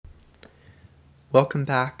Welcome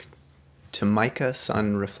back to Micah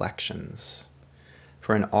Sun Reflections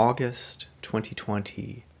for an August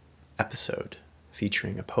 2020 episode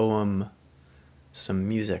featuring a poem, some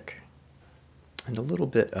music, and a little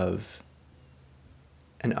bit of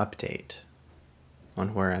an update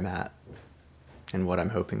on where I'm at and what I'm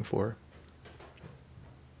hoping for.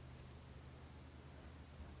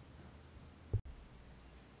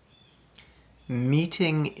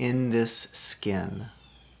 Meeting in this skin.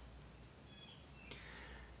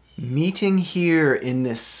 Meeting here in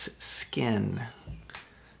this skin,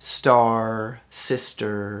 star,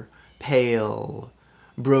 sister, pale,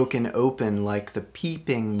 broken open like the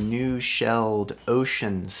peeping new-shelled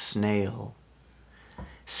ocean snail.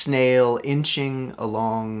 Snail inching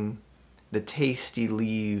along the tasty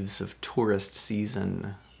leaves of tourist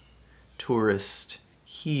season. Tourist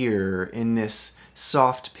here in this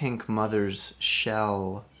soft pink mother's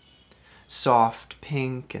shell. Soft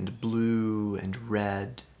pink and blue and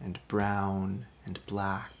red and brown and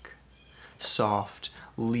black. Soft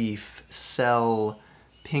leaf cell,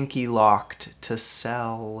 pinky locked to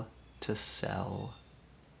cell to cell.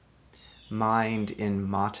 Mind in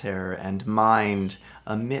mater and mind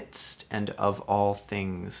amidst and of all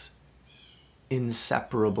things.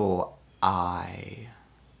 Inseparable I.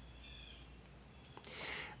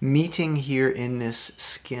 Meeting here in this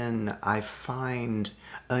skin, I find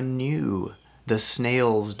anew the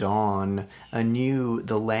snail's dawn, anew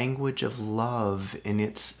the language of love in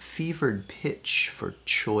its fevered pitch for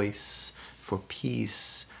choice, for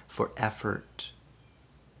peace, for effort.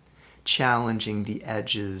 Challenging the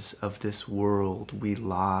edges of this world we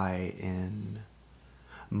lie in.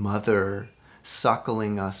 Mother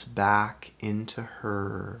suckling us back into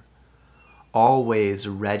her. Always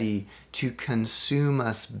ready to consume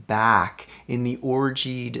us back in the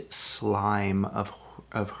orgied slime of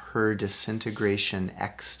her disintegration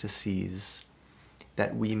ecstasies,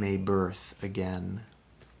 that we may birth again.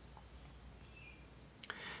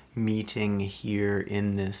 Meeting here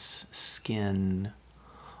in this skin,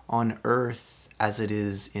 on earth as it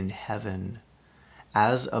is in heaven,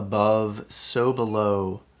 as above, so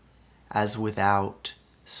below, as without,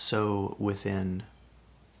 so within.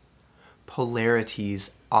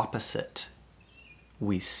 Polarities opposite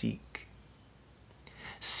we seek.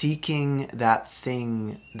 Seeking that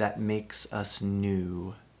thing that makes us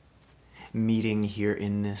new. Meeting here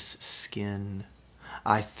in this skin,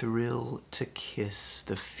 I thrill to kiss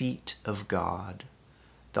the feet of God,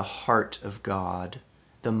 the heart of God,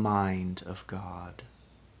 the mind of God.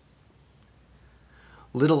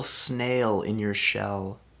 Little snail in your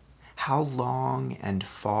shell, how long and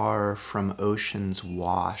far from ocean's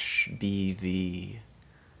wash be thee?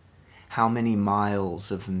 How many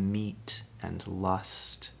miles of meat and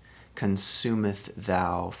lust consumeth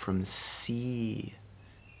thou from sea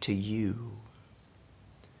to you?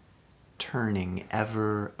 Turning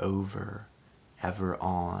ever over, ever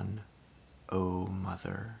on, O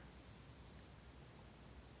Mother.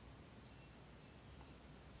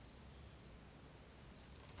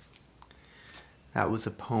 That was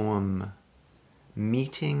a poem,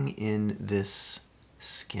 Meeting in This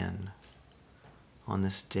Skin, on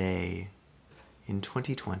this day in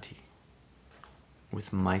 2020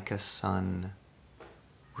 with Micah Sun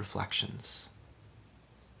Reflections.